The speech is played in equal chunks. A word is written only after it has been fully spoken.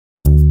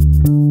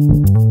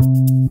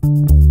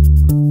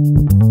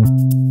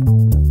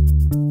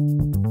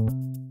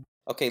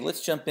Okay,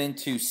 let's jump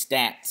into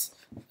stats.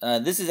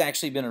 This has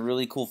actually been a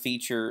really cool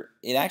feature.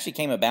 It actually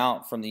came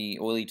about from the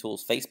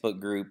OilyTools Facebook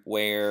group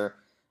where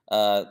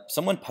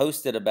someone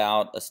posted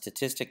about a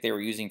statistic they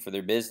were using for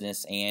their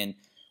business, and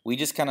we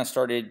just kind of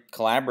started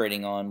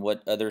collaborating on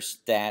what other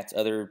stats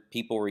other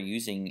people were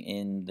using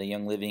in the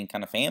Young Living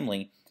kind of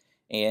family.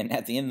 And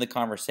at the end of the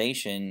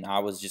conversation, I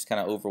was just kind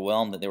of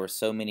overwhelmed that there were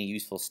so many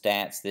useful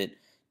stats that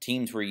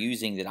teams were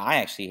using that I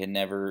actually had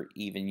never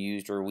even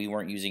used or we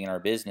weren't using in our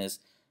business.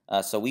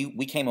 So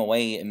we came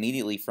away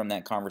immediately from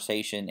that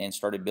conversation and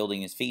started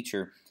building this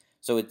feature.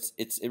 So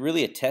it's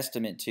really a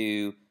testament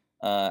to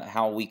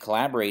how we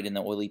collaborate in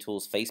the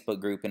OilyTools Facebook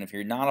group. And if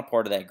you're not a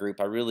part of that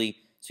group, I really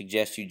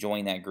suggest you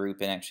join that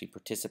group and actually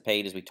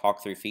participate as we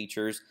talk through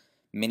features.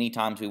 Many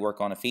times we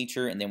work on a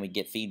feature and then we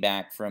get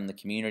feedback from the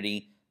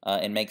community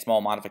and make small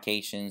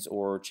modifications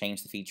or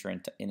change the feature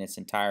in its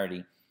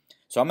entirety.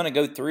 So I'm going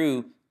to go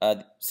through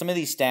some of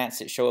these stats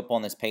that show up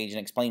on this page and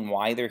explain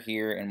why they're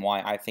here and why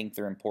I think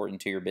they're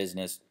important to your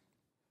business.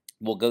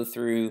 We'll go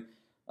through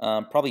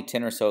probably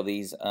 10 or so of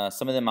these.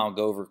 Some of them I'll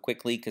go over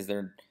quickly because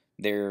they're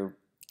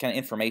kind of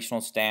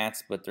informational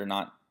stats, but they're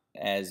not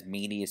as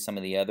meaty as some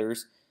of the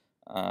others.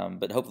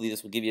 But hopefully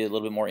this will give you a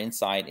little bit more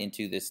insight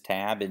into this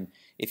tab. And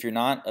if you're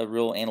not a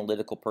real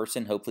analytical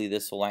person, hopefully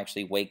this will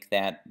actually wake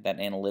that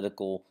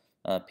analytical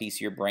piece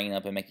of your brain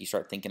up and make you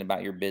start thinking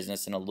about your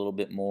business in a little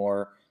bit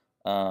more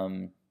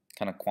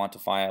kind of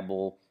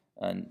quantifiable,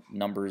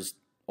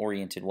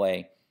 numbers-oriented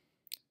way.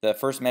 The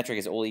first metric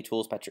is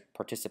OilyTools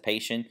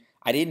participation.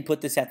 I didn't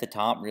put this at the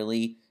top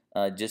really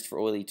just for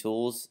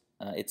OilyTools.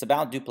 It's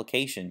about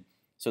duplication.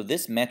 So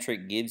this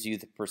metric gives you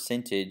the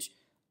percentage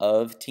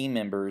of team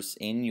members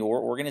in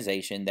your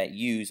organization that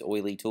use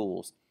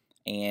OilyTools.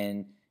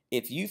 And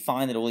if you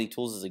find that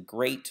OilyTools is a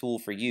great tool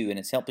for you and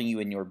it's helping you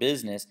in your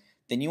business,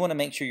 then you want to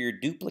make sure you're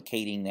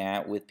duplicating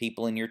that with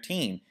people in your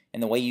team.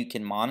 And the way you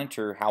can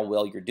monitor how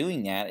well you're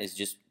doing that is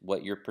just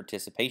what your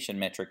participation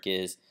metric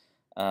is.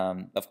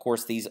 Of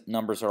course, these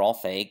numbers are all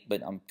fake,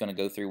 but I'm going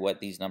to go through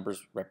what these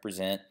numbers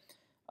represent.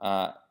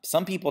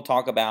 Some people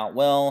talk about,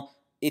 well,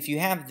 if you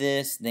have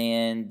this,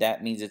 then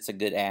that means it's a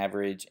good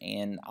average.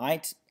 And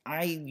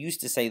I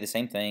used to say the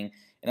same thing,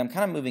 and I'm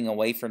kind of moving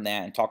away from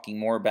that and talking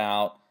more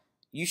about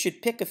you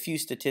should pick a few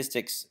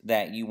statistics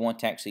that you want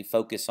to actually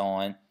focus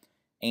on.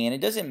 And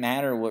it doesn't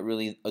matter what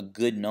really a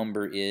good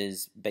number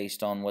is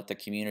based on what the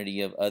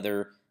community of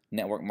other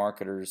network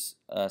marketers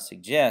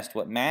suggest.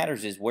 What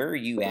matters is where are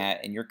you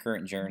at in your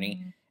current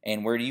journey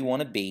and where do you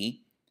want to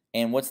be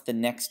and what's the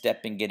next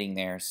step in getting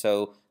there.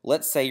 So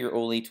let's say your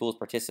OilyTools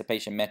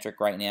participation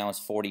metric right now is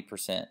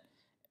 40%.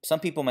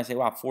 Some people might say,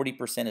 wow,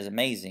 40% is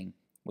amazing.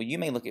 Well, you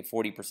may look at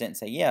 40% and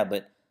say, yeah,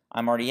 but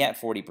I'm already at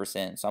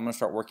 40%, so I'm going to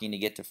start working to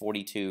get to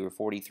 42 or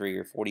 43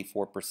 or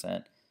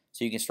 44%.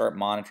 So you can start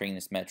monitoring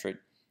this metric.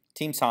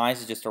 Team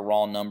size is just a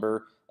raw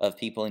number of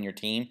people in your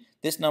team.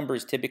 This number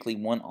is typically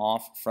one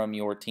off from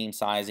your team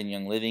size in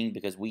Young Living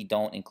because we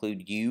don't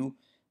include you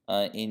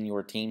in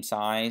your team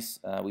size.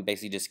 We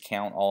basically just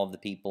count all of the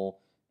people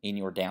in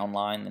your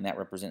downline, and that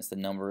represents the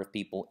number of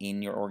people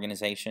in your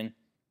organization.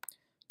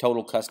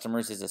 Total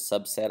customers is a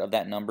subset of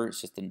that number.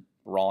 It's just the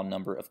raw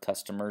number of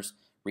customers,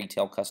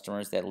 retail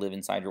customers that live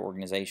inside your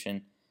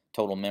organization.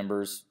 Total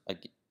members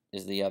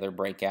is the other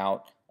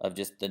breakout of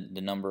just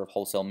the number of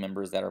wholesale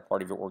members that are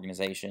part of your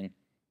organization.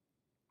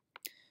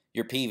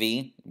 Your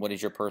PV, what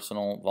is your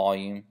personal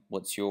volume?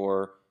 What's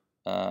your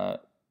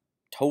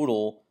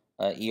total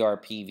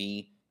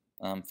ERPV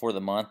for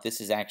the month?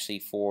 This is actually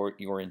for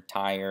your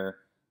entire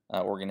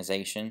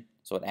organization.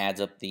 So it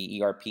adds up the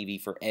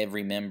ERPV for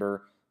every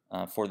member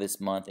for this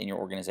month in your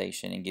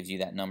organization and gives you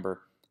that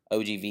number.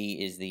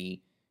 OGV is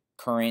the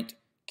current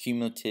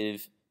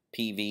cumulative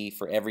PV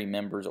for every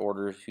member's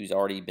order who's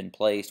already been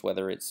placed,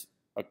 whether it's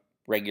a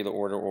regular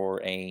order or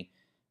an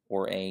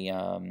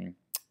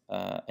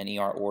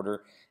ER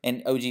order.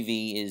 And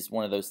OGV is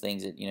one of those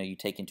things that you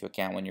take into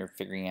account when you're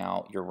figuring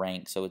out your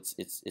rank. So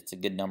it's a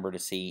good number to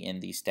see in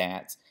these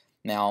stats.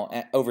 Now,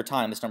 over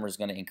time, this number is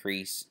going to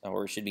increase,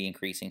 or should be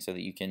increasing, so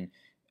that you can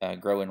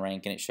grow in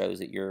rank, and it shows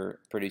that you're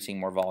producing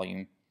more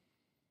volume.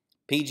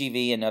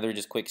 PGV, another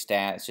just quick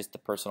stat, it's just the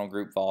personal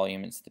group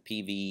volume. It's the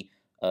PV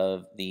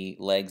of the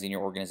legs in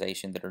your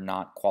organization that are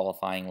not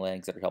qualifying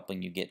legs that are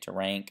helping you get to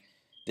rank.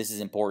 This is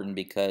important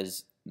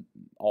because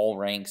all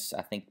ranks,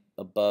 I think,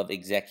 above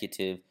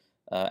executive,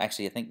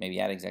 actually I think maybe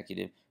at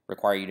executive,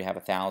 require you to have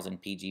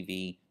 1,000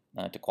 PGV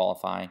to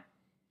qualify.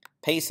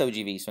 Pace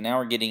OGV, so now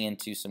we're getting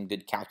into some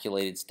good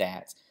calculated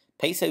stats.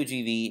 Pace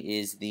OGV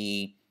is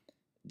the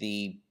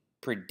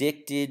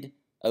predicted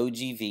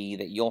OGV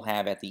that you'll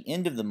have at the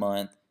end of the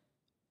month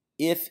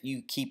if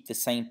you keep the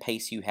same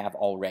pace you have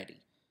already.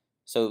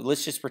 So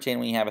let's just pretend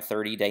we have a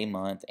 30-day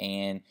month,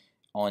 and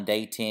on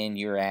day 10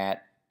 you're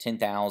at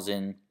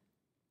 10,000.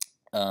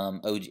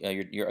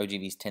 Your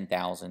OGV is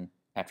 10,000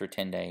 after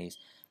 10 days.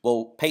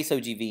 Well, pace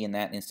OGV in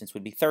that instance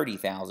would be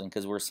 30,000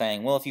 because we're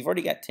saying, well, if you've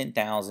already got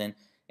 10,000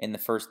 in the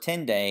first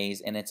 10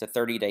 days and it's a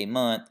 30-day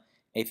month,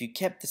 if you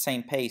kept the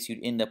same pace,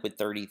 you'd end up with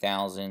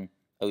 30,000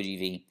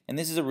 OGV. And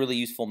this is a really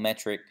useful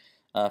metric.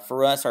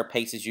 For us, our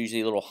pace is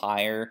usually a little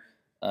higher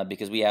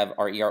because we have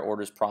our ER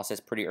orders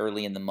processed pretty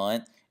early in the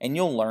month. And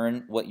you'll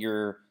learn what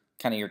your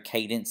your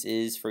cadence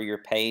is for your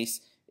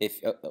pace.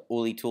 If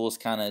OilyTools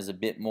kind of is a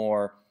bit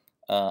more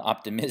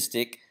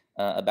optimistic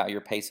about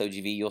your pace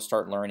OGV, you'll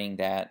start learning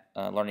that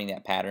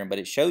pattern. But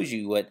it shows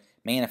you what,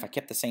 man, if I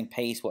kept the same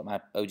pace, what my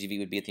OGV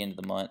would be at the end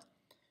of the month.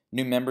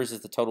 New members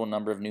is the total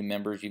number of new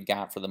members you've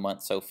got for the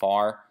month so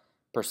far.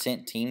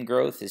 Percent team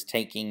growth is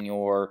taking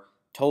your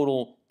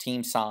total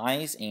team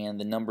size and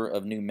the number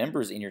of new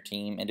members in your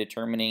team and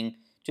determining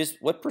just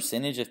what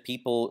percentage of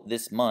people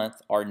this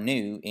month are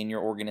new in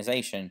your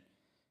organization.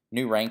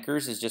 New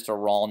rankers is just a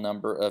raw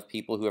number of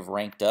people who have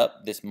ranked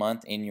up this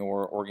month in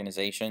your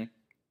organization.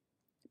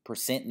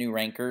 Percent new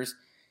rankers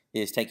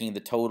is taking the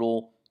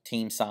total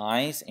team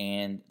size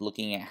and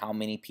looking at how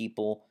many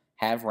people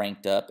have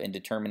ranked up and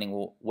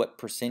determining what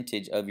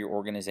percentage of your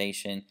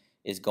organization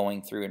is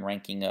going through and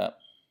ranking up.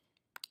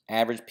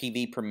 Average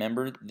PV per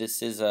member,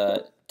 this is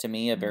to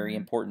me a very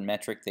important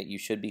metric that you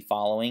should be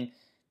following.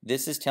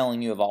 This is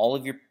telling you of all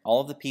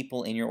of the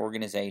people in your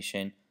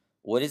organization,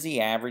 what is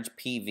the average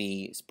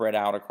PV spread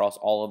out across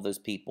all of those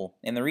people.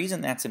 And the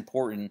reason that's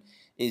important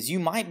is you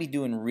might be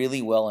doing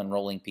really well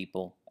enrolling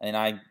people, and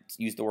I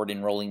use the word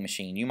enrolling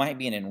machine. You might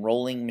be an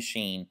enrolling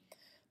machine,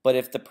 but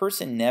if the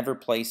person never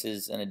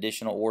places an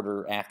additional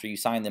order after you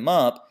sign them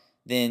up,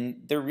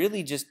 then they're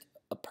really just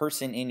a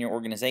person in your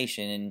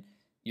organization. And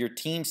your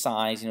team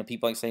size,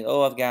 people like say,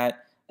 oh, I've got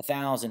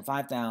 1,000,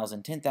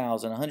 5,000,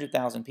 10,000,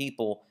 100,000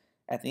 people.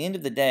 At the end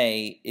of the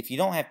day, if you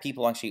don't have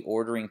people actually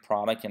ordering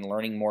product and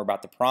learning more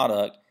about the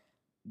product,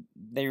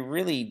 they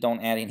really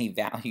don't add any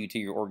value to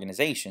your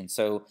organization.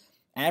 So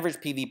average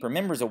PV per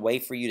member is a way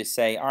for you to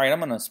say, all right, I'm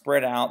going to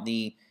spread out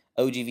the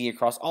OGV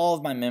across all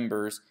of my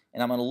members,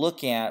 and I'm going to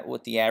look at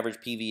what the average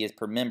PV is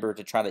per member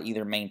to try to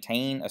either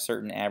maintain a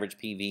certain average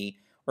PV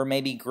or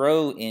maybe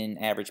grow in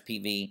average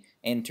PV.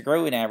 And to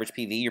grow in average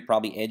PV, you're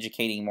probably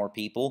educating more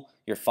people,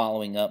 you're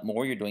following up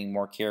more, you're doing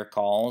more care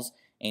calls,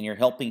 and you're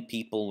helping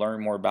people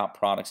learn more about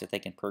products that they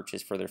can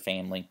purchase for their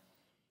family.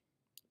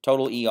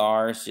 Total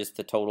ER is just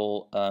the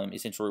total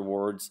essential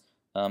rewards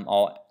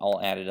all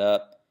added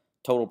up.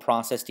 Total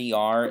processed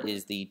ER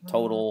is the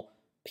total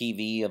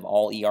PV of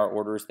all ER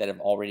orders that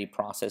have already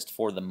processed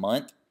for the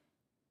month.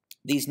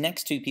 These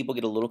next two people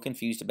get a little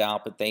confused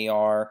about, but they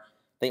are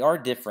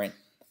different.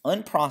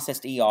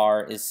 Unprocessed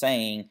ER is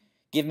saying,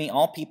 give me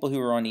all people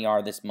who are on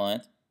ER this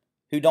month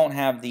who don't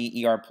have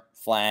the ER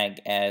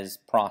flag as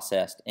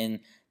processed. And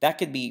that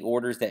could be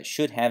orders that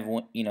should have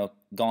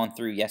gone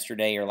through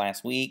yesterday or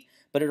last week,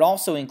 but it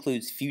also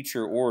includes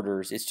future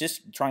orders. It's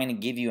just trying to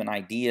give you an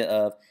idea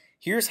of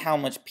here's how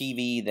much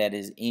PV that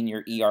is in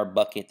your ER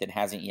bucket that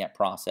hasn't yet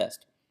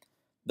processed.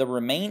 The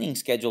remaining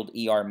scheduled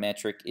ER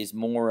metric is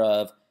more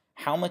of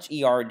how much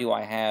ER do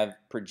I have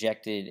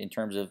projected in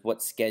terms of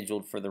what's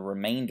scheduled for the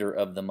remainder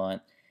of the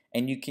month.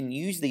 And you can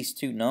use these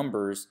two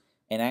numbers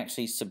and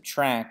actually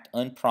subtract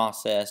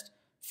unprocessed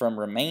from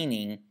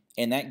remaining,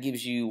 and that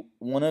gives you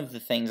one of the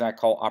things I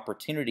call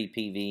opportunity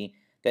PV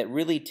that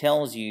really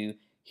tells you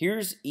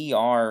here's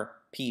ER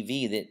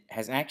PV that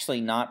has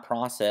actually not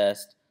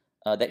processed,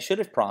 that should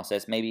have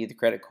processed. Maybe the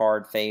credit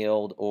card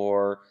failed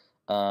or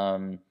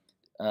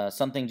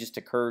something just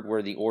occurred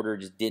where the order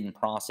just didn't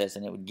process,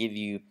 and it would give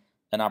you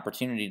an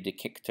opportunity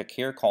to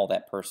care call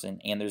that person.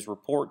 And there's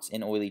reports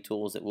in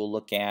OilyTools that we'll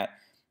look at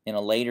in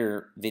a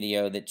later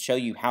video that show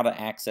you how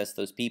to access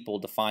those people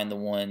to find the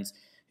ones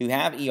who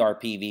have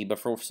ERPV, but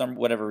for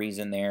whatever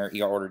reason their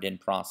ER order didn't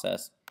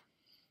process.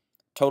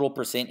 Total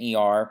percent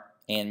ER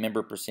and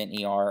member percent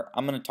ER.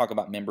 I'm going to talk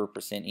about member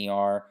percent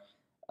ER.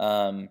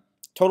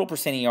 Total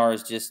percent ER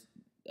is just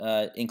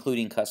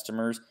including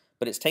customers,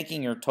 but it's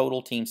taking your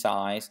total team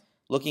size,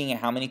 looking at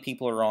how many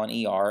people are on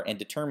ER, and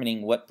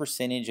determining what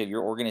percentage of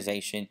your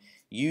organization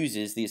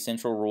uses the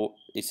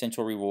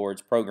Essential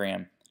Rewards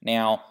program.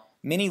 Now,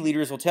 many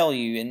leaders will tell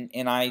you,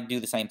 and I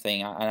do the same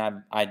thing,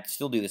 I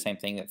still do the same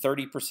thing, that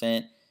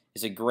 30%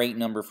 is a great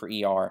number for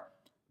ER.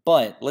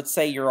 But let's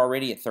say you're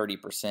already at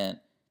 30%.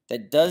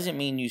 That doesn't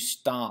mean you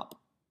stop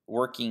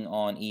working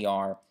on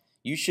ER.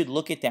 You should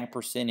look at that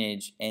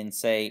percentage and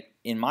say,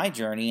 in my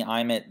journey,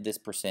 I'm at this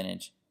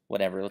percentage.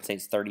 Whatever, let's say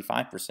it's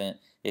 35%.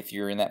 If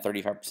you're in that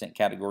 35%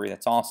 category,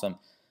 that's awesome.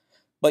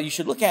 But you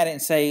should look at it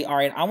and say, all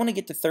right, I want to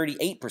get to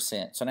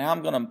 38%. So now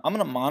I'm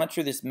gonna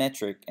monitor this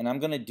metric, and I'm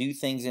gonna do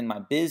things in my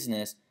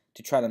business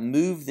to try to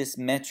move this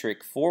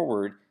metric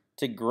forward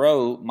to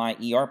grow my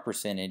ER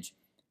percentage.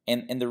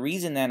 And the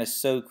reason that is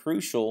so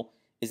crucial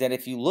is that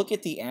if you look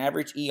at the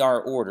average ER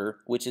order,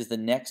 which is the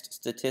next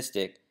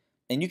statistic,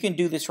 and you can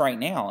do this right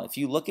now, if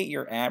you look at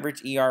your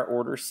average ER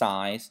order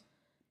size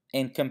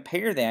and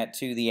compare that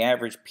to the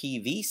average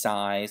PV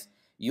size,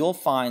 you'll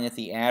find that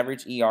the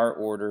average ER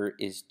order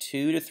is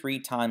 2 to 3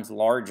 times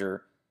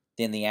larger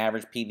than the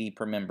average PV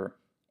per member.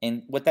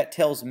 And what that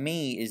tells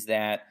me is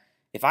that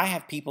if I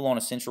have people on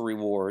Essential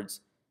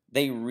Rewards,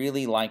 they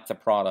really like the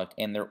product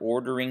and they're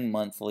ordering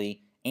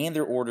monthly and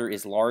their order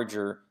is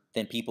larger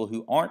than people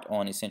who aren't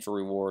on Essential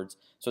Rewards.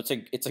 So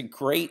it's a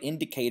great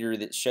indicator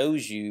that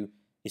shows you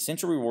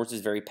Essential Rewards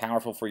is very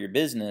powerful for your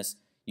business.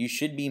 You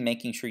should be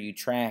making sure you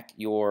track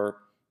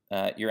your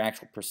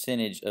actual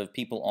percentage of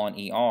people on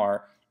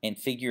ER and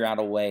figure out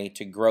a way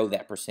to grow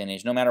that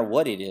percentage, no matter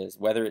what it is,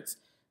 whether it's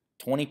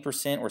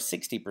 20% or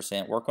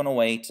 60%. Work on a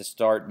way to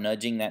start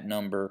nudging that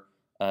number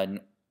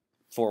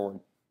forward.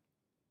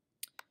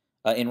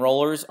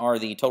 Enrollers are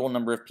the total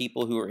number of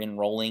people who are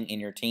enrolling in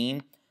your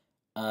team.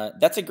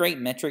 That's a great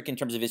metric in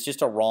terms of it's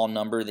just a raw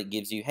number that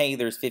gives you, hey,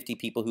 there's 50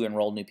 people who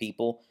enrolled new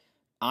people.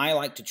 I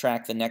like to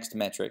track the next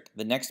metric.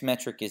 The next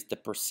metric is the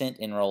percent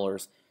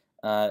enrollers.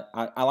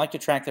 I like to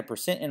track the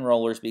percent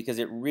enrollers because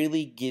it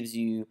really gives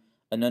you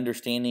an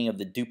understanding of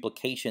the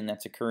duplication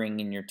that's occurring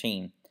in your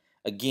team.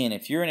 Again,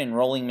 if you're an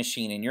enrolling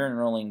machine and you're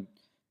enrolling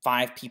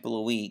 5 people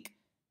a week,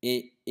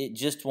 it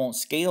just won't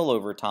scale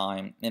over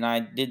time. And I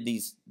did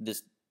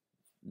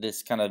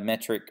this kind of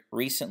metric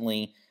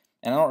recently,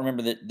 and I don't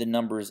remember the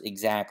numbers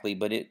exactly,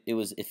 but it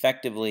was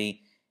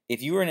effectively,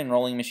 if you were an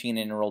enrolling machine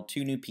and enrolled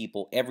 2 new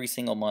people every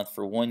single month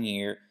for 1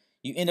 year,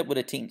 you end up with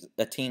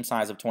a team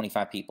size of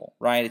 25 people,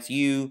 right? It's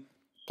you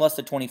plus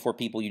the 24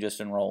 people you just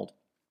enrolled.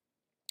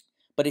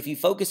 But if you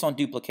focus on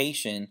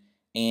duplication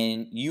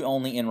and you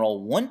only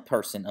enroll 1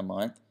 person a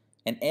month,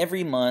 and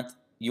every month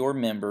your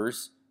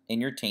members in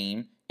your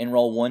team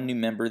enroll 1 new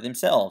member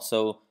themselves.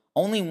 So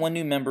only 1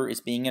 new member is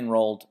being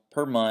enrolled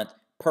per month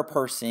per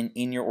person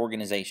in your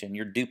organization.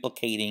 You're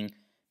duplicating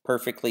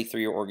perfectly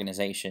through your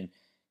organization.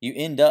 You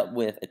end up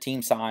with a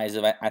team size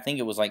of, I think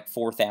it was like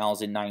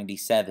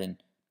 4,097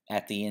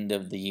 at the end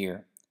of the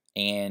year.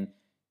 And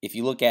if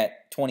you look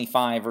at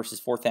 25 versus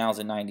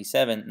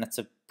 4,097, that's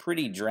a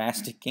pretty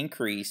drastic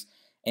increase.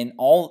 And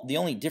the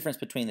only difference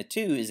between the two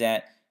is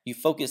that you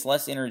focus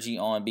less energy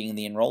on being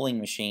the enrolling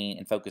machine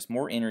and focus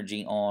more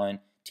energy on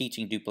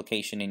teaching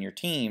duplication in your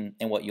team.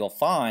 And what you'll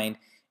find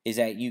is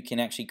that you can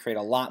actually create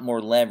a lot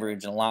more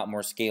leverage and a lot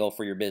more scale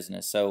for your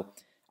business. So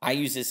I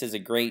use this as a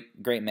great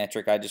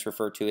metric. I just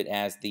refer to it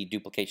as the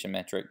duplication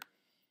metric.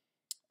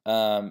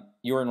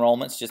 Your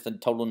enrollments, just the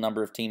total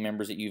number of team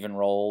members that you've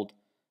enrolled.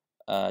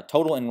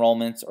 Total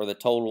enrollments are the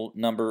total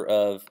number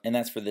of, and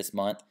that's for this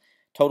month.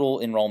 Total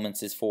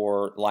enrollments is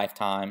for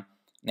lifetime.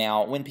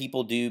 Now, when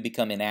people do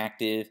become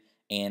inactive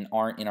and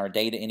aren't in our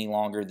data any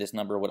longer, this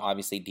number would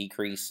obviously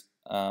decrease.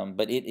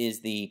 But it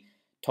is the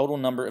total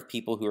number of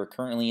people who are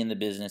currently in the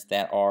business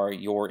that are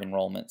your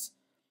enrollments.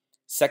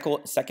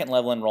 Second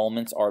level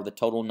enrollments are the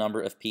total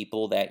number of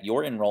people that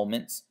your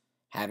enrollments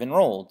have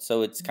enrolled.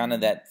 So it's kind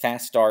of that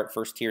fast start,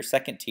 first tier,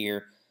 second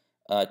tier.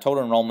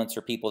 Total enrollments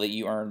are people that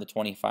you earned the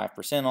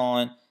 25%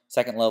 on.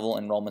 Second level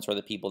enrollments are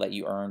the people that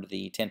you earned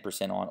the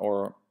 10% on,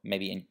 or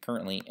maybe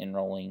currently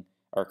earning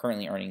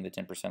the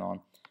 10% on.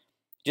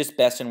 Just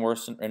best and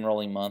worst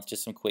enrolling month,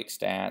 just some quick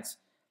stats.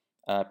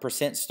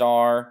 Percent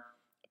star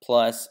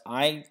plus,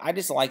 I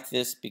just like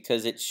this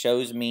because it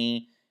shows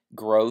me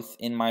growth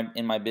in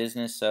my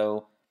business.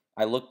 So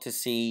I look to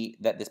see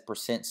that this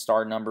percent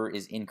star number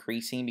is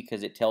increasing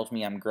because it tells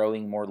me I'm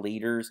growing more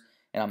leaders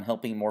and I'm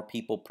helping more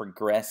people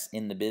progress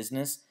in the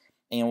business.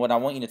 And what I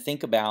want you to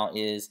think about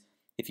is,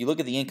 if you look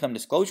at the income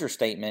disclosure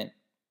statement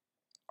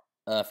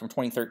from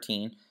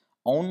 2013,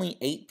 only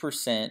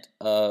 8%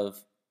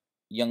 of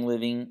Young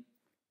Living,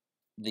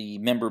 the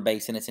member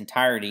base in its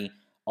entirety,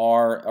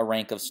 are a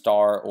rank of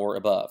star or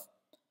above.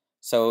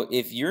 So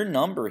if your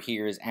number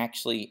here is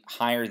actually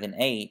higher than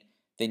 8,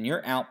 then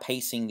you're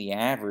outpacing the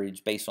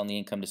average based on the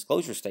income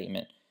disclosure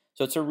statement.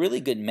 So it's a really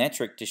good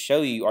metric to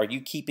show you, are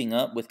you keeping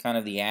up with kind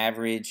of the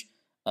average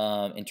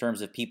in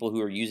terms of people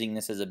who are using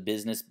this as a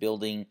business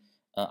building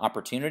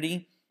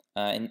opportunity?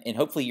 And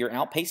hopefully you're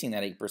outpacing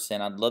that 8%.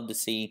 I'd love to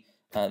see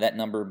that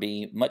number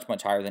be much,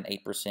 much higher than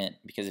 8%,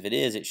 because if it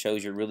is, it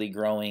shows you're really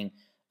growing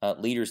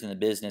leaders in the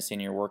business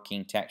and you're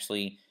working to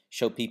actually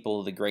show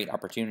people the great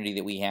opportunity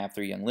that we have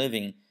through Young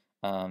Living.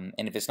 And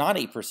if it's not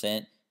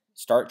 8%,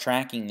 start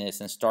tracking this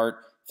and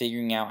start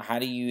figuring out, how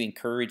do you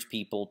encourage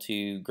people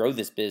to grow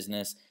this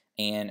business,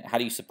 and how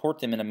do you support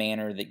them in a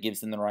manner that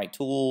gives them the right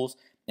tools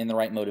and the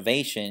right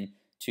motivation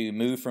to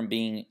move from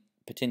being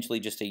potentially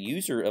just a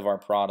user of our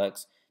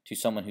products to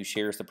someone who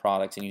shares the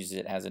products and uses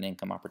it as an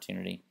income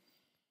opportunity.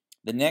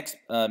 The next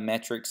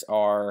metrics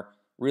are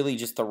really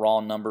just the raw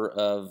number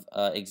of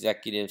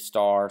executive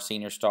star,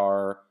 senior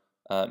star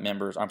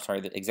members. I'm sorry,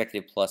 the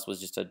executive plus was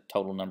just a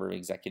total number of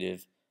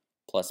executive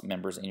plus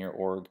members in your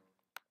org.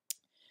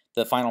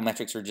 The final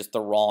metrics are just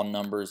the raw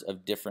numbers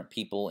of different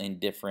people in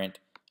different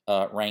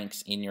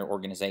ranks in your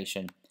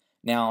organization.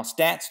 Now,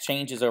 stats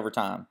changes over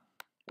time.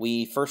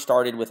 We first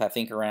started with, I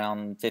think,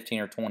 around 15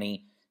 or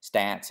 20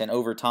 stats, and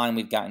over time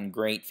we've gotten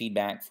great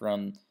feedback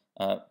from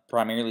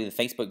primarily the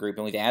Facebook group,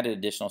 and we've added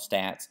additional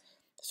stats.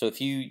 So if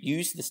you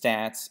use the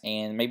stats,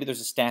 and maybe there's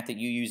a stat that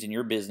you use in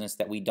your business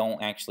that we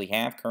don't actually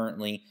have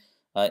currently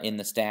in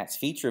the stats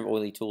feature of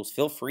OilyTools,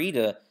 feel free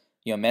to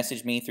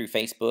message me through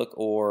Facebook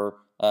or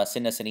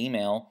send us an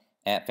email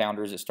at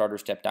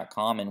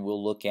founders@starterstep.com, and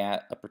we'll look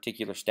at a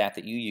particular stat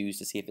that you use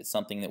to see if it's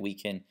something that we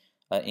can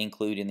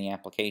include in the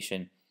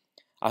application.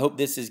 I hope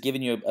this has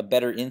given you a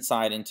better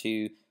insight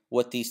into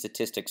what these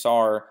statistics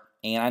are.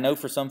 And I know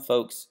for some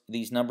folks,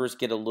 these numbers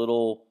get a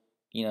little,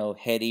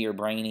 heady or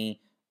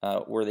brainy,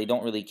 where they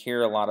don't really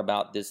care a lot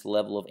about this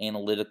level of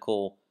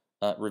analytical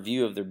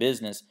review of their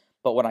business.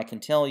 But what I can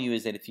tell you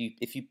is that if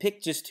you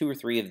pick just 2 or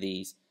 3 of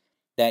these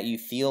that you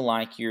feel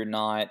like you're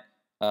not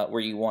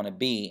where you want to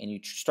be, and you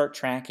start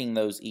tracking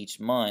those each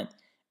month,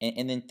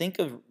 and then think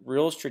of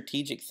real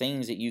strategic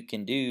things that you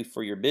can do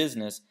for your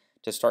business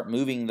to start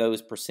moving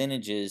those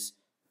percentages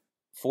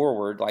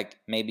forward, like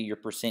maybe your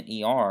percent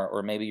ER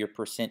or maybe your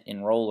percent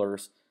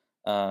enrollers.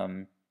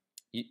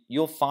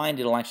 You'll find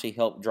it'll actually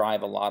help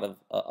drive a lot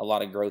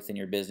of growth in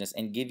your business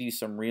and give you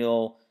some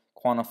real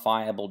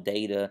quantifiable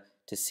data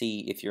to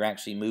see if you're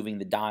actually moving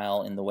the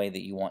dial in the way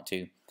that you want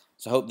to.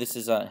 So I hope this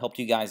has helped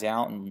you guys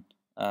out, and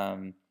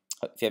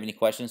if you have any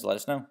questions, let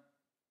us know.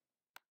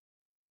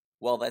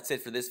 Well, that's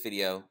it for this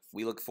video.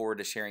 We look forward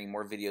to sharing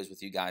more videos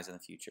with you guys in the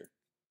future.